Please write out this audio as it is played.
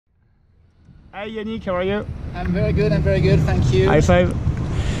Hi Yannick, how are you? I'm very good, thank you. High five.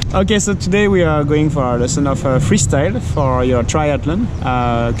 Okay, so today we are going for a lesson of freestyle for your triathlon.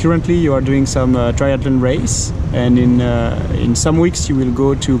 Currently you are doing some triathlon race, and in some weeks you will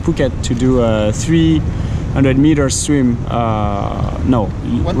go to Phuket to do a 300 meter swim. No,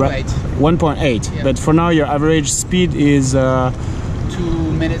 1.8. 1.8. Yeah. But for now your average speed is 2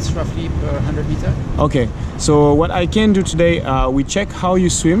 minutes roughly per 100 meter. Okay, so what I can do today, we check how you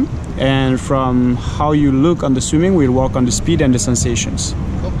swim, and from how you look on the swimming, we'll work on the speed and the sensations.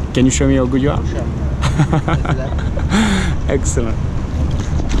 Cool. Can you show me how good you are? Sure. Let's do that. Excellent.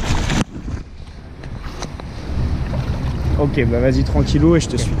 Ok, bah vas-y tranquillou et je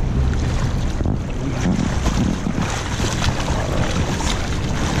te suis.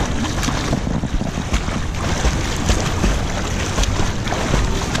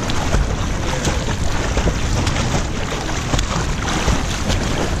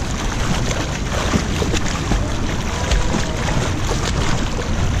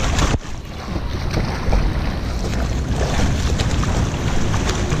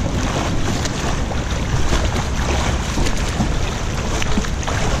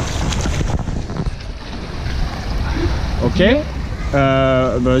 Ok,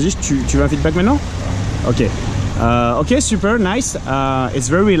 bah vas-y, tu veux un feedback maintenant? Ok, okay, super, nice. It's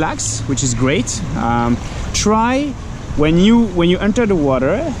very relaxed, which is great. Try when you enter the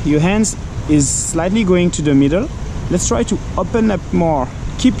water, your hands is slightly going to the middle. Let's try to open up more.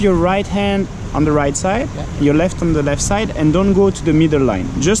 Keep your right hand on the right side, your left on the left side, and don't go to the middle line.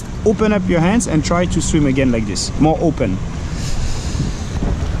 Just open up your hands and try to swim again like this, more open.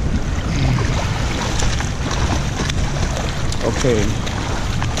 Okay,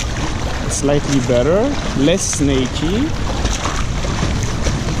 slightly better, less snaky.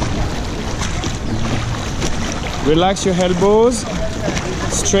 Relax your elbows,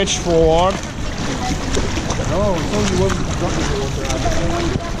 stretch forward. No, you won't drop in the water.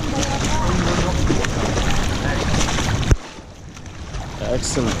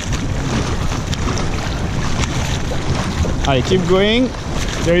 Excellent. Alright, keep going.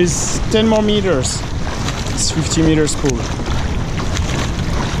 There is 10 more meters. It's 50 meters pool.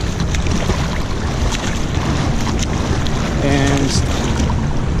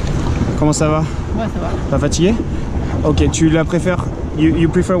 Comment ça va? Ouais, ça va. Pas fatigué? Ok, tu la préfères? You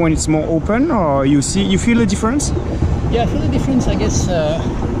prefer when it's more open, or you feel the difference? Yeah, I feel the difference. I guess.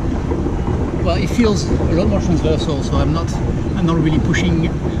 Well, it feels a lot more transversal, so I'm not really pushing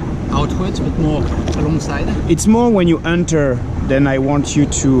outwards, but more alongside. It's more when you enter. Then I want you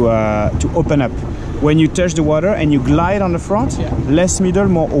to open up. When you touch the water and you glide on the front, less middle,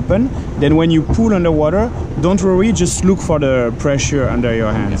 more open. Then when you pull underwater, don't worry, just look for the pressure under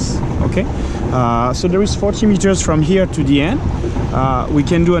your hands. Okay? So there is 40 meters from here to the end. We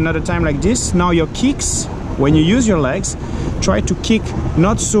can do another time like this. Now your kicks, when you use your legs, try to kick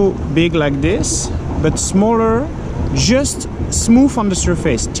not so big like this, but smaller, just smooth on the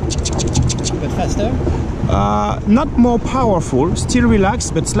surface. But faster? Not more powerful, still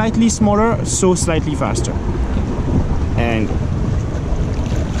relaxed, but slightly smaller, so slightly faster. And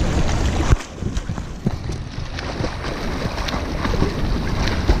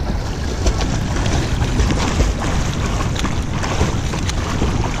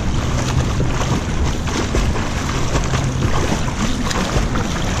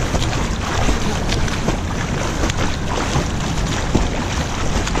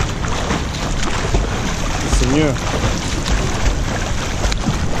mieux.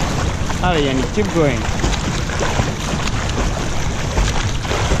 Allez Yannick, keep going.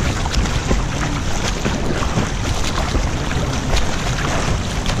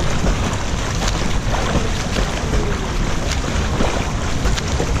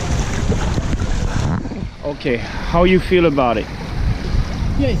 Okay, how you feel about it?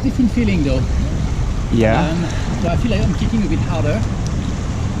 Yeah, it's different feeling though. Yeah. So I feel like I'm kicking a bit harder.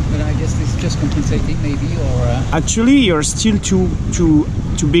 But I guess this is just compensating maybe, or actually you're still too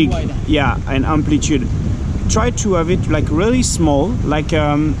big. Wide. Yeah, and amplitude. Try to have it like really small, like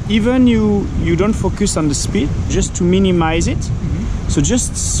even you don't focus on the speed, just to minimize it. So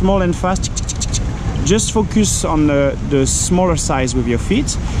just small and fast. Just focus on the smaller size with your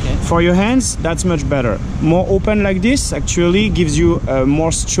feet. For your hands, that's much better. More open like this actually gives you a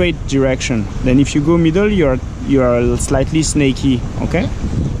more straight direction. Then if you go middle, you're slightly snaky. Okay?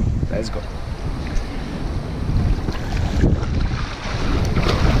 Let's go.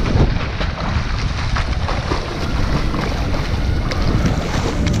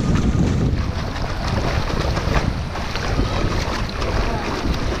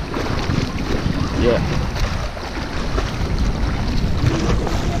 Yeah.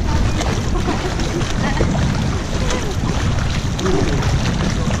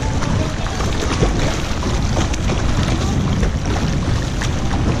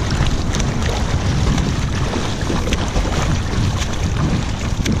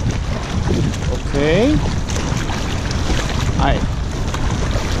 Okay. Hi.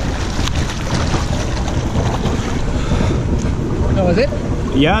 That was it?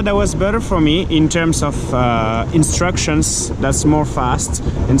 Yeah, that was better for me in terms of instructions. That's more fast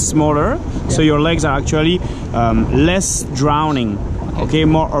and smaller, so your legs are actually less drowning. Okay,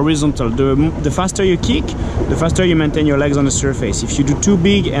 more horizontal. The faster you kick, the faster you maintain your legs on the surface. If you do too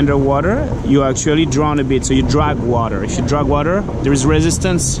big underwater, you actually drown a bit, so you drag water. If you drag water, there is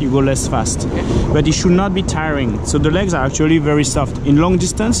resistance, you go less fast. But it should not be tiring. So the legs are actually very soft. In long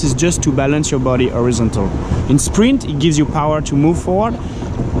distance, it's just to balance your body horizontal. In sprint, it gives you power to move forward.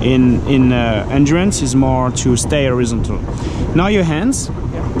 In endurance, is more to stay horizontal. Now your hands.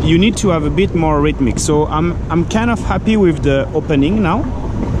 You need to have a bit more rhythmic. So I'm kind of happy with the opening now.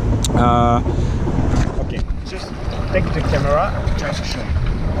 Okay, just take the camera, try to show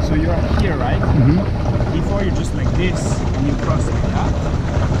you. So you're here, right? Before you're just like this and you cross like that.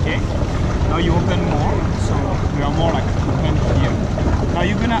 Okay. Now you open more, so we are more like open here. Now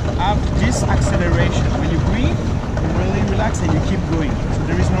you're gonna have this acceleration. When you breathe, you really relax and you keep going. So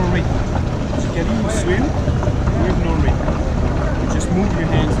there is no rhythm. So can you swim with no rhythm? Just move your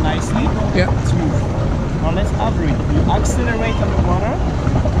hands nicely. Yeah. Smooth. Now let's have rhythm. You accelerate on the water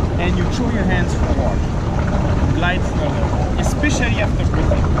and you throw your hands forward. Glide further. Especially after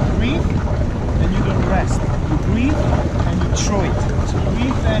breathing. Breathe and you don't rest. You breathe and you throw it. So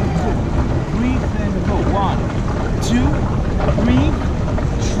breathe and go. Breathe and go. 1, 2, breathe,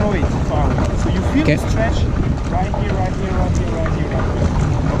 throw it forward. So you feel the stretch right here, right here, right here, right here, right here.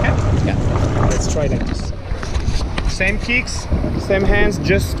 Okay? Yeah. Let's try like this. Same kicks, same hands,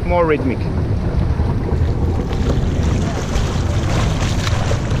 just more rhythmic.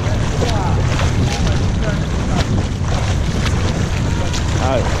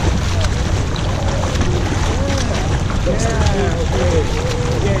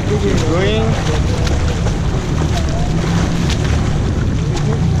 Keep going.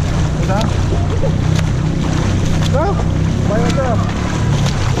 Go. By yourself.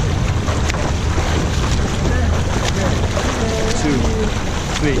 2,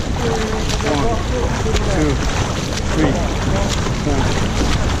 3, 1, 2, 3, 1.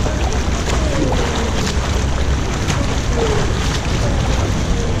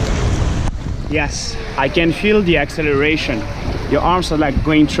 Yes, I can feel the acceleration. Your arms are like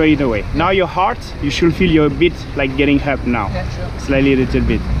going straight away. Now your heart, you should feel you're a bit like getting up now. Yeah, sure. Slightly a little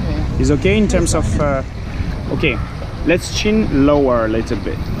bit. Yeah. Is okay in terms of okay, let's chin lower a little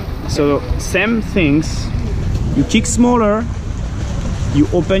bit. So same things. You kick smaller, you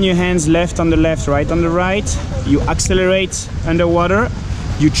open your hands left on the left, right on the right, you accelerate underwater,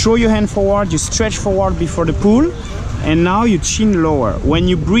 you throw your hand forward, you stretch forward before the pull, and now you chin lower. When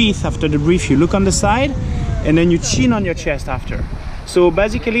you breathe, after the breath, you look on the side, and then you chin on your chest after. So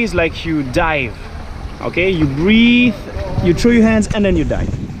basically it's like you dive, okay? You breathe, you throw your hands, and then you dive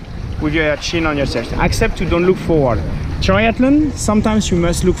with your chin on your chest. Except you don't look forward. Triathlon, sometimes you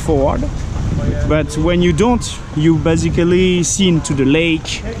must look forward. But when you don't, you basically see into the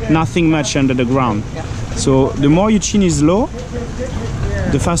lake, nothing much under the ground. So the more your chin is low,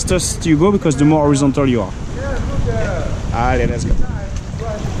 the fastest you go because the more horizontal you are. Allez, let's go.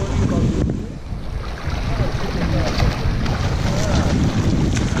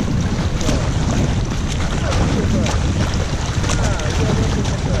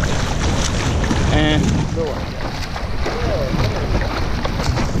 And lower.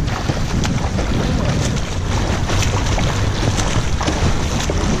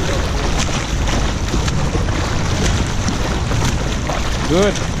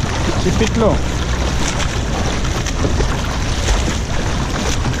 Good. Keep it low.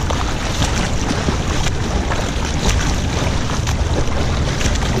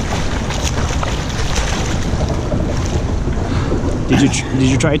 Did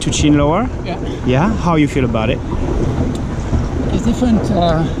you try to chin lower? Yeah. Yeah? How you feel about it? It's different,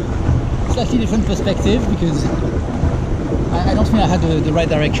 slightly different perspective because I don't think I had the right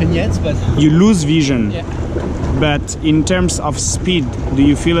direction yet, but you lose vision. Yeah. But in terms of speed, do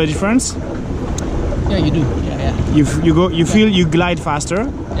you feel a difference? Yeah, you do. Yeah, yeah. You feel you glide faster.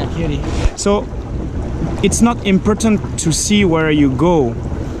 Yeah, clearly. So it's not important to see where you go.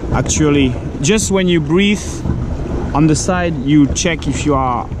 Actually, just when you breathe on the side, you check if you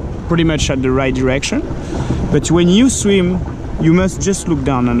are pretty much at the right direction. But when you swim, you must just look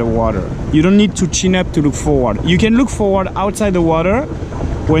down underwater. You don't need to chin up to look forward. You can look forward outside the water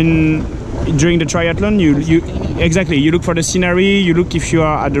when during the triathlon you look for the scenery, you look if you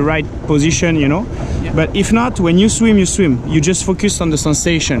are at the right position, you know. Yeah. But if not, when you swim, you just focus on the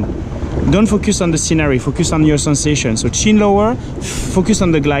sensation. don't focus on the scenery, focus on your sensation. So chin lower, focus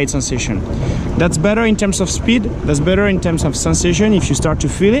on the glide sensation. That's better in terms of speed, that's better in terms of sensation if you start to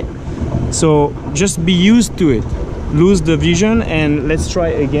feel it. So just be used to it. Lose the vision, and let's try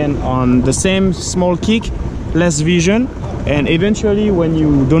again on the same small kick, less vision, and eventually when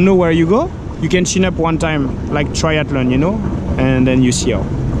you don't know where you go, you can chin up one time like triathlon, you know, and then you see how.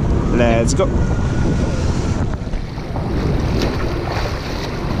 Let's go.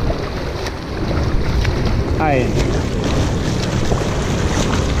 Hi.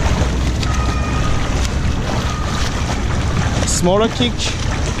 Smaller kick.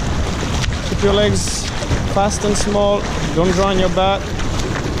 Keep your legs fast and small. Don't draw on your back.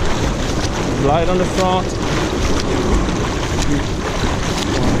 Glide on the front.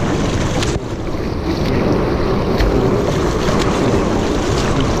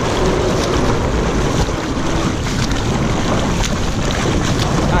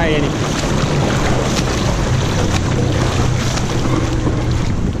 Hi, Annie.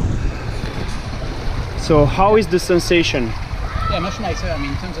 So how is the sensation? Yeah, much nicer. I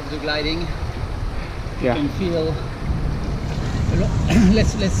mean, in terms of the gliding, Yeah. you can feel a lot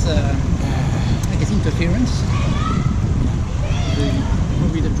less, I guess, interference.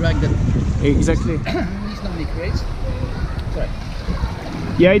 Probably the drag that Exactly. this normally creates. Sorry.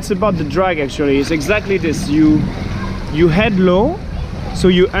 Yeah, it's about the drag actually. It's exactly this. You head low, so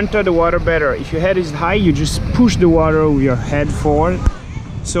you enter the water better. If your head is high, you just push the water with your head forward.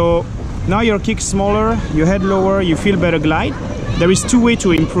 So now your kick smaller, your head lower, you feel better glide. There is two ways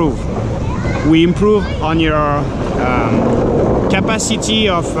to improve. We improve on your capacity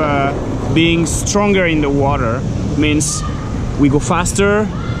of being stronger in the water. Means we go faster,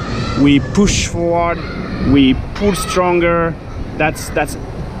 we push forward, we pull stronger. That's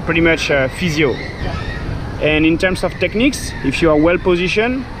pretty much physio. And in terms of techniques, if you are well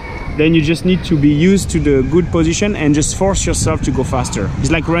positioned, then you just need to be used to the good position and just force yourself to go faster.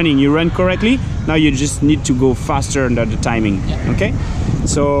 It's like running. You run correctly, now you just need to go faster under the timing. Okay?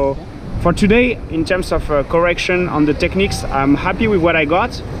 So for today, in terms of correction on the techniques, I'm happy with what I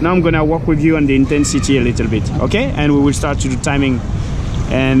got. Now I'm gonna work with you on the intensity a little bit, okay? And we will start to do timing.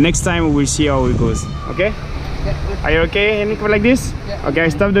 And next time we will see how it goes, okay? Yeah, Are you okay, Nick, like this? Yeah. Okay, I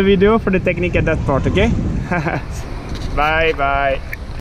stop the video for the technique at that part, okay? Bye, bye.